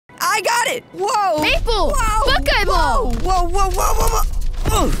I got it! Whoa! Maple! Whoa! Buckeye ball! Whoa, whoa, whoa, whoa,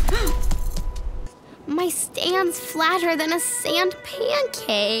 whoa! My stand's flatter than a sand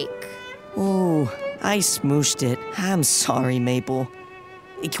pancake. Oh, I smooshed it. I'm sorry, Maple.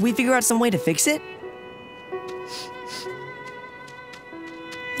 Can we figure out some way to fix it?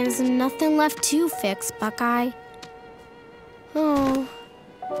 There's nothing left to fix, Buckeye. Oh,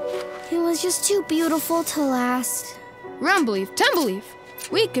 it was just too beautiful to last. Rumble Leaf, Tumble Leaf.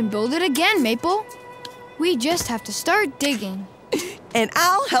 We can build it again, Maple. We just have to start digging. And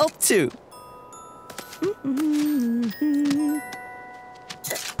I'll help too.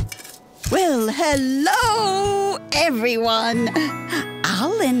 Well, hello, everyone.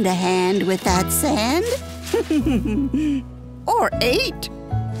 I'll lend a hand with that sand. Or 8.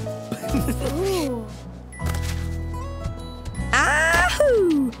 Ooh.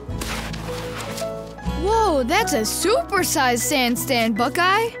 Ahoo! Whoa, that's a super-sized sand stand,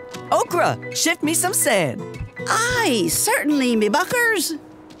 Buckeye. Okra, shift me some sand. Aye, certainly, me buckers.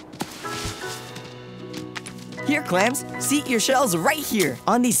 Here, Clams, seat your shells right here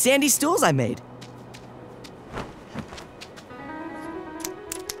on these sandy stools I made.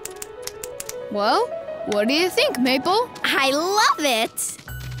 Well, what do you think, Maple? I love it!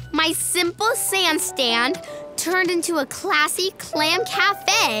 My simple sand stand turned into a classy clam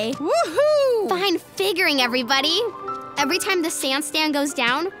cafe. Woohoo! Fine figuring, everybody. Every time the sand stand goes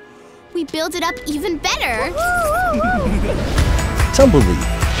down, we build it up even better. Tumble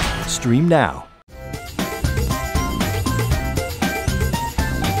Leaf. Stream now.